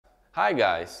Hi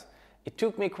guys! It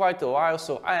took me quite a while,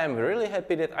 so I am really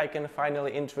happy that I can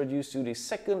finally introduce you to the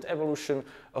second evolution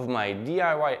of my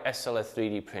DIY SLS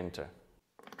 3D printer.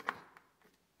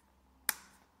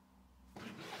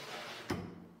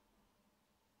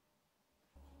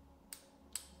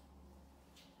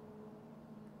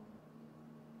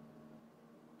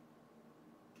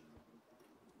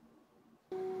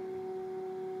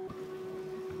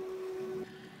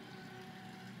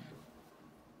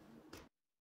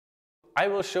 I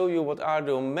will show you what are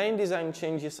the main design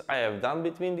changes I have done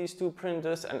between these two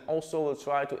printers, and also will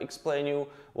try to explain you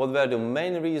what were the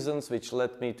main reasons which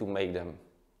led me to make them.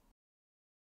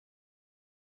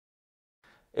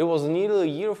 It was nearly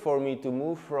a year for me to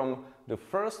move from the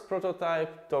first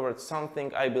prototype towards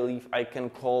something I believe I can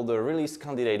call the release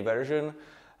candidate version,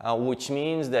 which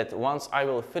means that once I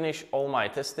will finish all my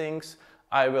testings,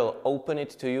 I will open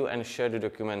it to you and share the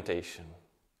documentation.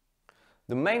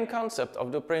 The main concept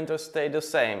of the printer stayed the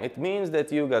same. It means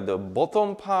that you got the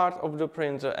bottom part of the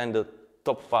printer and the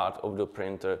top part of the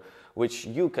printer, which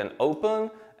you can open,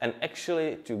 and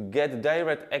actually to get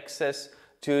direct access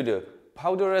to the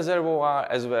powder reservoir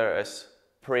as well as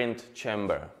print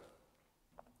chamber.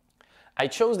 I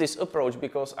chose this approach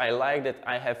because I like that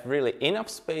I have really enough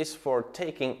space for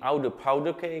taking out the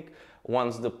powder cake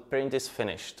once the print is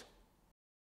finished.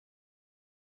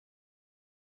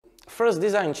 First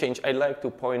design change I'd like to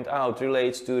point out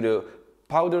relates to the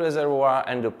powder reservoir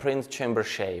and the print chamber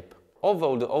shape.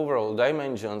 Although the overall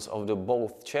dimensions of the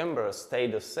both chambers stay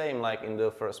the same like in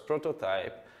the first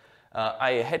prototype,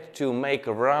 I had to make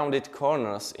rounded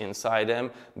corners inside them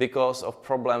because of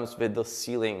problems with the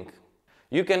sealing.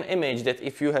 You can imagine that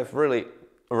if you have really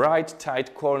right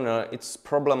tight corner, it's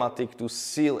problematic to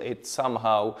seal it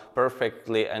somehow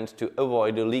perfectly and to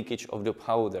avoid the leakage of the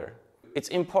powder. It's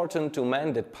important to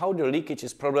mention that powder leakage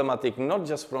is problematic not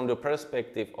just from the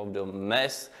perspective of the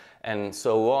mess and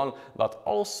so on, but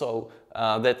also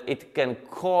that it can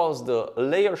cause the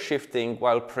layer shifting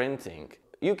while printing.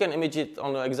 You can imagine it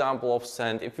on the example of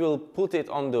sand. If you'll put it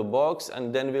on the box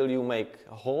and then will you make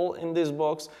a hole in this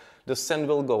box, the sand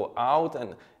will go out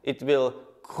and it will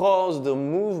cause the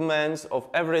movements of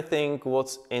everything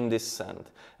what's in this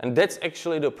sand. And that's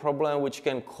actually the problem which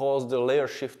can cause the layer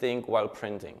shifting while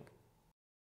printing.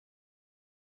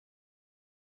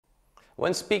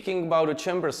 When speaking about the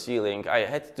chamber sealing, I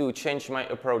had to change my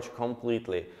approach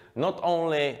completely. Not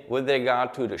only with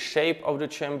regard to the shape of the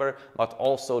chamber, but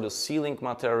also the sealing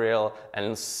material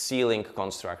and sealing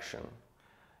construction.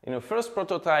 In the first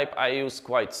prototype, I used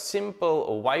quite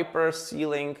simple wiper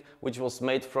sealing, which was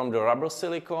made from the rubber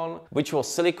silicone, which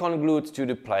was silicone glued to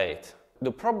the plate.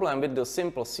 The problem with the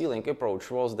simple sealing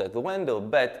approach was that when the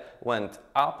bed went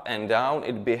up and down,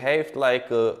 it behaved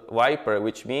like a wiper,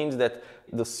 which means that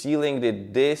the sealing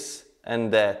did this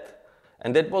and that.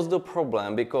 And that was the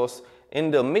problem, because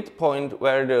in the midpoint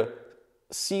where the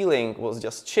sealing was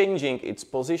just changing its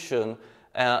position,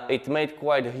 it made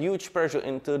quite a huge pressure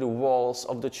into the walls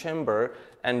of the chamber,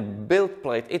 and build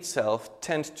plate itself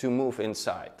tends to move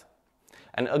inside.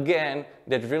 And again,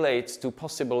 that relates to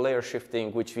possible layer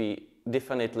shifting, which we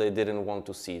definitely didn't want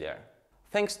to see there.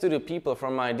 Thanks to the people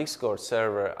from my Discord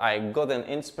server, I got an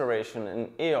inspiration in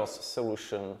EOS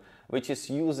solution, which is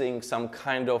using some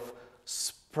kind of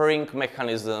spring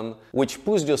mechanism which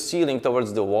pushes the sealing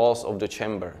towards the walls of the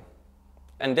chamber.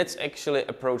 And that's actually the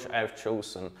approach I've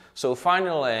chosen. So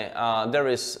finally, there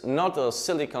is not a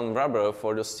silicone rubber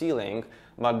for the sealing,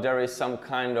 but there is some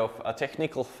kind of a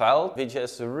technical felt which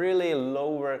has really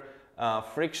lower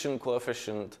friction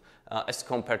coefficient as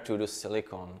compared to the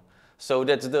silicone. So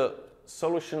that's the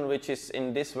solution which is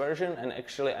in this version, and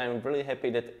actually I'm really happy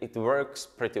that it works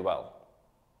pretty well.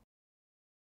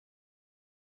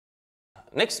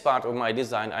 Next part of my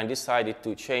design I decided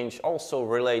to change also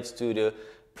relates to the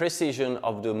precision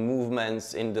of the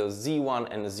movements in the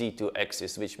Z1 and Z2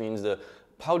 axis, which means the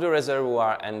powder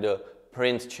reservoir and the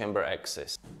print chamber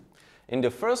axis. In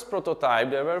the first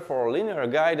prototype, there were for linear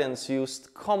guidance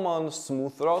used common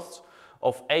smooth rods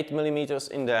of 8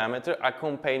 mm in diameter,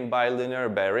 accompanied by linear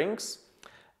bearings,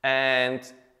 and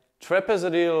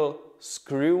trapezoidal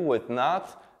screw with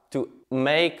nut to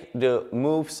make the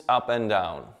moves up and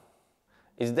down.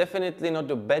 It's definitely not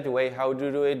the bad way how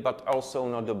to do it, but also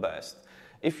not the best.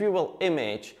 If you will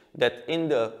image that in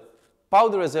the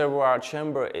powder reservoir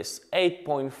chamber is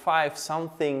 8.5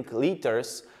 something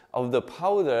liters of the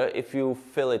powder, if you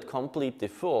fill it completely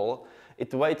full,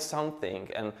 it weighs something.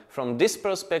 And from this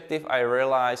perspective, I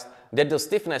realized that the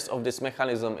stiffness of this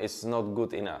mechanism is not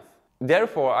good enough.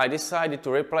 Therefore, I decided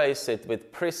to replace it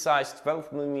with precise 12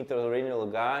 mm linear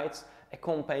guides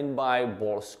accompanied by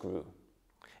ball screw.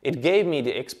 It gave me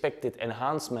the expected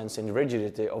enhancements in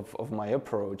rigidity of my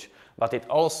approach, but it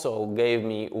also gave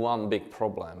me one big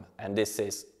problem, and this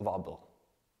is wobble.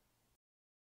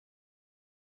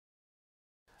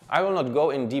 I will not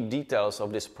go in deep details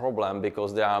of this problem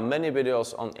because there are many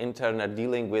videos on internet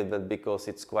dealing with it because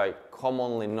it's quite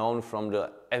commonly known from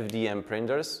the FDM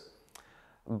printers.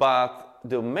 But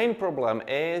the main problem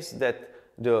is that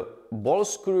the ball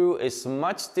screw is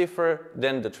much stiffer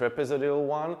than the trapezoidal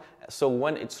one, so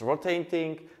when it's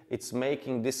rotating, it's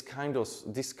making this kind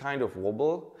of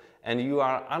wobble, and you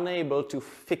are unable to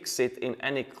fix it in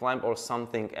any clamp or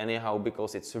something anyhow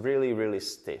because it's really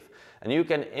stiff. And you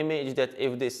can imagine that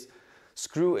if this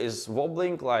screw is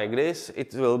wobbling like this,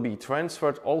 it will be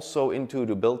transferred also into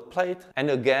the build plate, and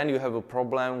again you have a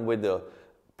problem with the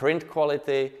print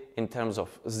quality in terms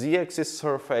of Z-axis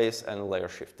surface and layer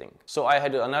shifting. So I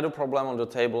had another problem on the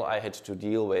table I had to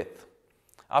deal with.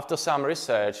 After some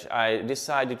research, I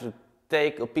decided to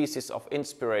take pieces of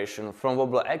inspiration from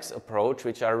Wobble X approach,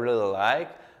 which I really like,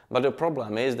 but the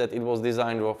problem is that it was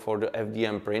designed for the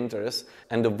FDM printers,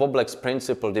 and the Wobble X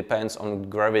principle depends on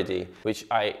gravity, which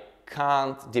I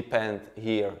can't depend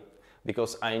here,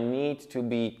 because I need to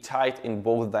be tight in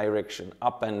both directions,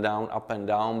 up and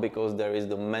down, because there is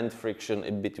the meant friction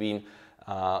in between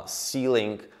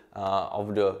sealing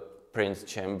of the print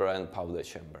chamber and powder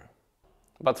chamber.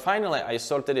 But finally I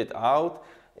sorted it out.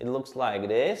 It looks like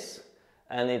this,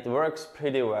 and it works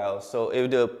pretty well. So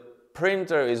if the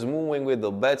printer is moving with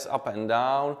the beds up and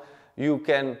down, you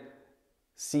can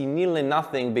see nearly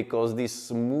nothing because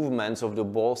these movements of the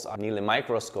balls are nearly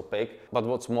microscopic. But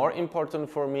what's more important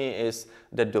for me is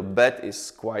that the bed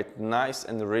is quite nice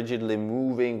and rigidly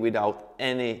moving without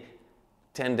any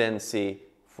tendency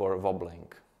for wobbling.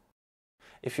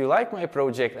 If you like my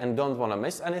project and don't want to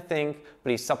miss anything,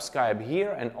 please subscribe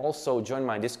here and also join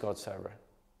my Discord server.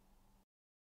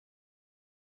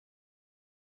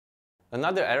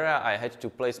 Another area I had to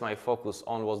place my focus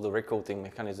on was the recoating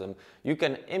mechanism. You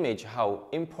can imagine how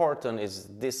important is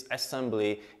this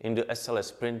assembly in the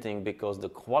SLS printing because the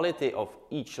quality of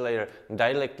each layer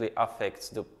directly affects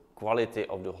the quality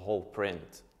of the whole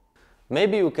print.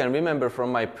 Maybe you can remember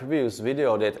from my previous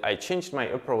video that I changed my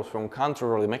approach from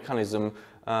counter-rolling mechanism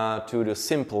to the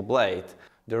simple blade.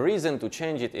 The reason to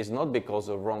change it is not because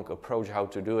of wrong approach how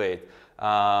to do it.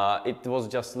 It was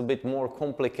just a bit more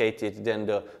complicated than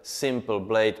the simple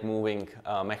blade moving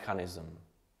mechanism.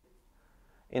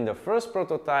 In the first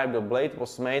prototype, the blade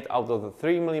was made out of the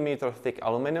 3 mm thick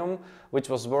aluminum, which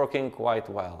was working quite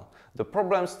well. The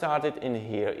problem started in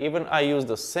here. Even I used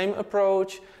the same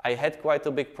approach, I had quite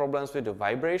a big problems with the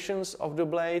vibrations of the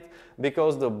blade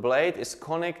because the blade is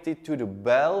connected to the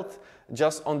belt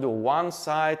just on the one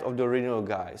side of the renewal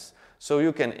guys. So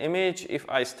you can imagine if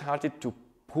I started to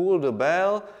pull the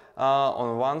bell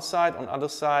on one side, on other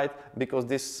side, because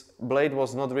this blade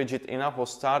was not rigid enough, will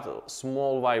start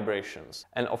small vibrations.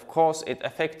 And of course it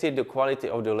affected the quality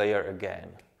of the layer again.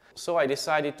 So I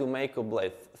decided to make a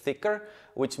blade thicker,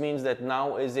 which means that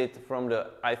now is it from the,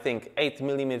 I think, 8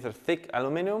 mm thick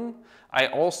aluminum. I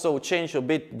also changed a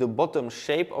bit the bottom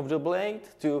shape of the blade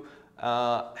to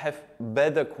have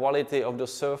better quality of the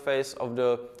surface of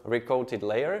the recoated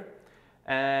layer,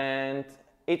 and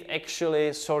it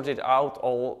actually sorted out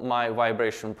all my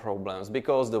vibration problems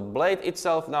because the blade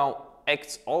itself now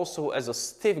acts also as a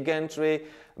stiff gantry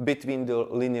between the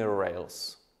linear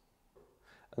rails.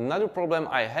 Another problem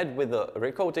I had with the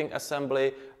recoating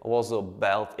assembly was the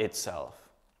belt itself.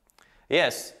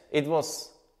 Yes, it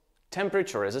was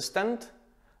temperature resistant,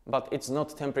 but it's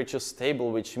not temperature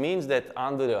stable, which means that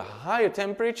under the higher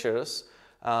temperatures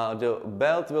the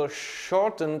belt will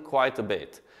shorten quite a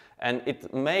bit, and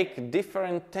it makes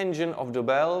different tension of the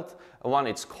belt when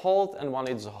it's cold and when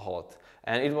it's hot.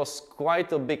 And it was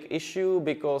quite a big issue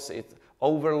because it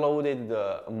overloaded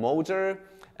the motor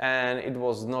and it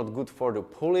was not good for the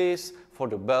pulleys, for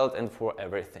the belt and for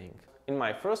everything. In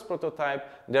my first prototype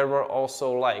there were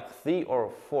also like 3 or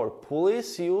 4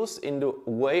 pulleys used in the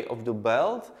way of the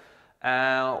belt,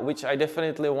 which I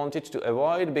definitely wanted to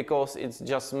avoid because it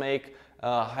just makes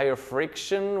higher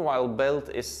friction while belt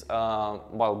is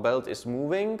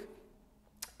moving,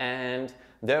 and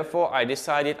therefore I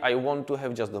decided I want to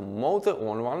have just the motor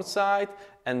on one side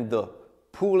and the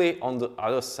pulley on the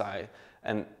other side.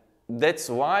 And that's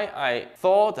why I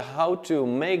thought how to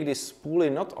make this pulley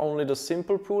not only the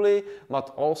simple pulley,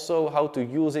 but also how to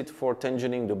use it for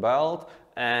tensioning the belt,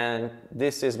 and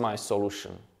this is my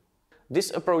solution.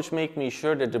 This approach makes me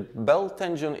sure that the belt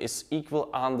tension is equal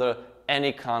under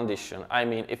any condition. I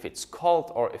mean, if it's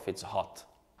cold or if it's hot.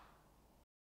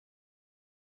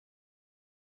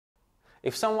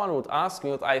 If someone would ask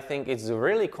me what I think is a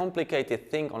really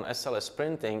complicated thing on SLS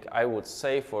printing, I would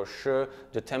say for sure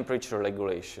the temperature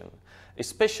regulation.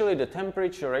 Especially the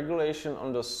temperature regulation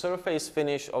on the surface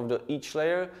finish of each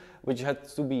layer, which had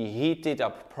to be heated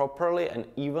up properly and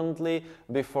evenly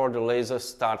before the laser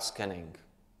starts scanning.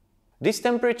 These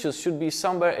temperatures should be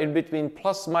somewhere in between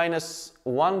plus minus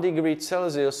 1 degree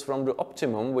Celsius from the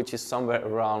optimum, which is somewhere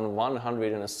around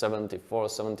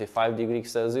 174-75 degrees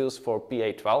Celsius for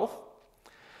PA12.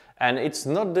 And it's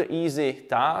not the easy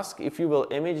task if you will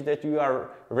image that you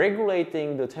are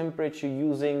regulating the temperature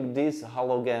using these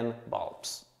halogen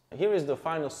bulbs. Here is the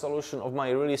final solution of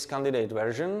my release candidate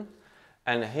version.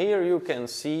 And here you can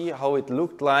see how it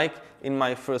looked like in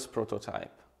my first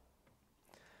prototype.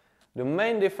 The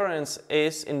main difference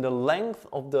is in the length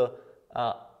of the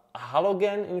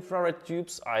halogen infrared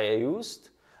tubes I used,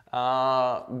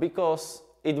 because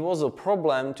it was a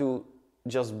problem to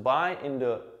just buy in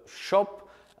the shop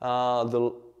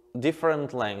the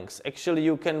different lengths. Actually,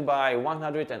 you can buy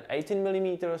 118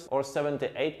 millimeters or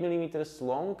 78 millimeters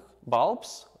long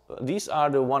bulbs. These are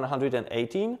the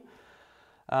 118.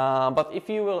 But if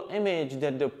you will image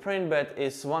that the print bed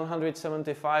is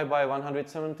 175 by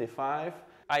 175,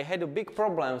 I had big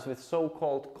problems with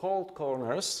so-called cold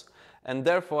corners, and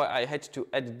therefore I had to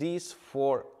add these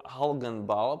 4 halogen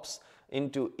bulbs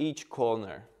into each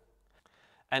corner.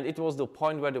 And it was the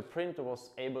point where the printer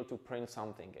was able to print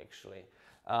something actually.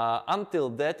 Until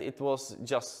that, it was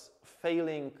just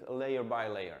failing layer by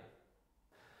layer.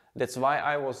 That's why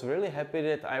I was really happy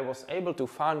that I was able to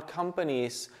find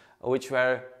companies which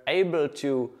were able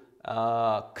to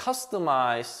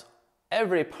customize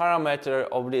every parameter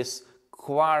of this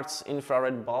quartz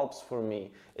infrared bulbs for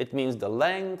me. It means the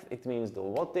length, it means the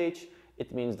wattage,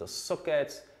 it means the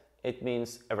sockets, it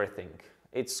means everything.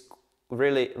 It's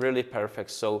really perfect.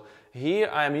 So here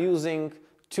I'm using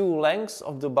 2 lengths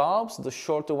of the bulbs, the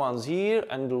shorter ones here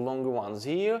and the longer ones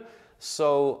here,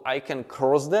 so I can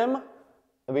cross them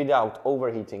without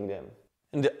overheating them.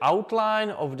 And the outline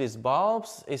of these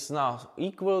bulbs is now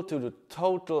equal to the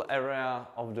total area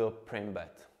of the print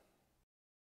bed.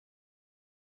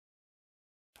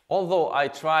 Although I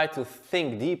tried to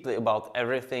think deeply about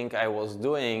everything I was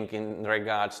doing in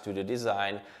regards to the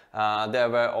design, there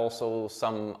were also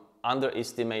some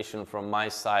underestimation from my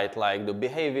side, like the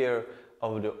behavior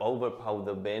of the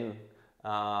overpowder bin.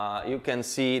 You can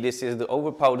see this is the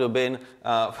overpowder bin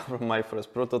from my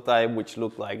first prototype, which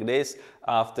looked like this.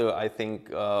 After I think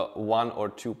 1 or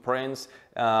 2 prints,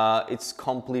 it's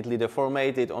completely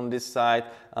deformated on this side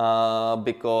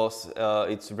because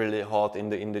it's really hot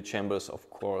in the chambers, of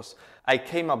course. I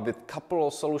came up with a couple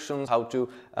of solutions how to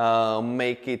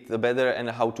make it better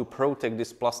and how to protect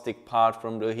this plastic part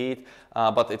from the heat,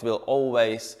 but it will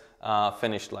always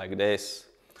finish like this.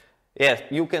 Yes,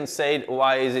 you can say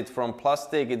why is it from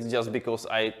plastic. It's just because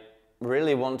I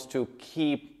really want to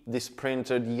keep this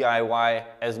printer DIY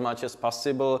as much as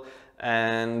possible,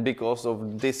 and because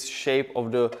of this shape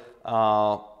of the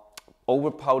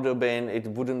overpowder bin, it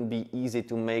wouldn't be easy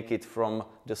to make it from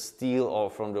the steel or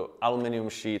from the aluminum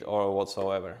sheet or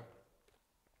whatsoever.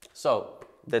 So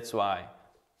that's why.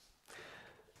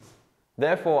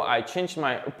 Therefore, I changed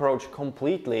my approach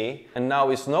completely, and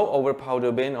now it's no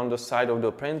overpowder bin on the side of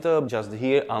the printer, just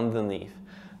here underneath.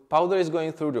 Powder is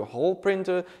going through the whole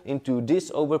printer into this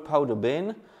overpowder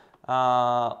bin,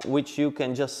 which you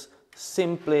can just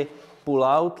simply pull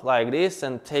out like this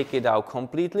and take it out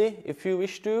completely if you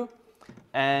wish to,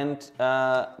 and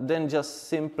then just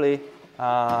simply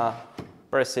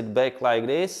press it back like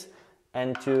this,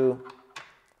 and to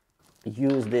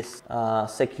use this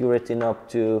security knob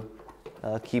to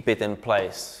keep it in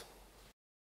place.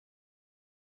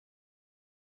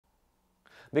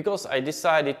 Because I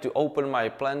decided to open my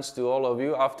plans to all of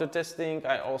you after testing,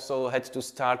 I also had to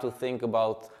start to think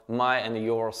about my and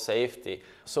your safety.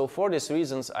 So for these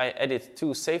reasons, I added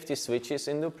 2 safety switches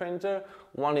in the printer.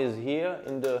 One is here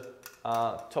in the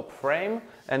top frame,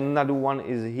 and another one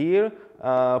is here,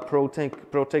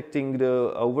 protecting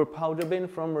the overpowder bin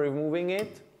from removing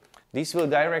it. These will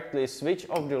directly switch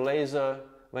off the laser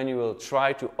when you will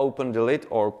try to open the lid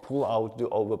or pull out the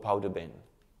overpowder bin.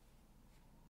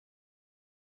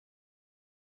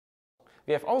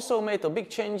 We have also made big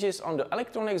changes on the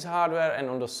electronics hardware and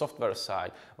on the software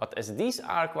side, but as these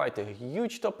are quite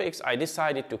huge topics, I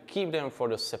decided to keep them for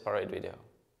the separate video.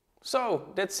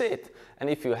 So that's it, and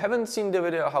if you haven't seen the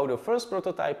video how the first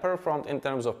prototype performed in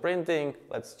terms of printing,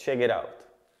 let's check it out.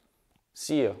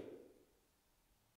 See you!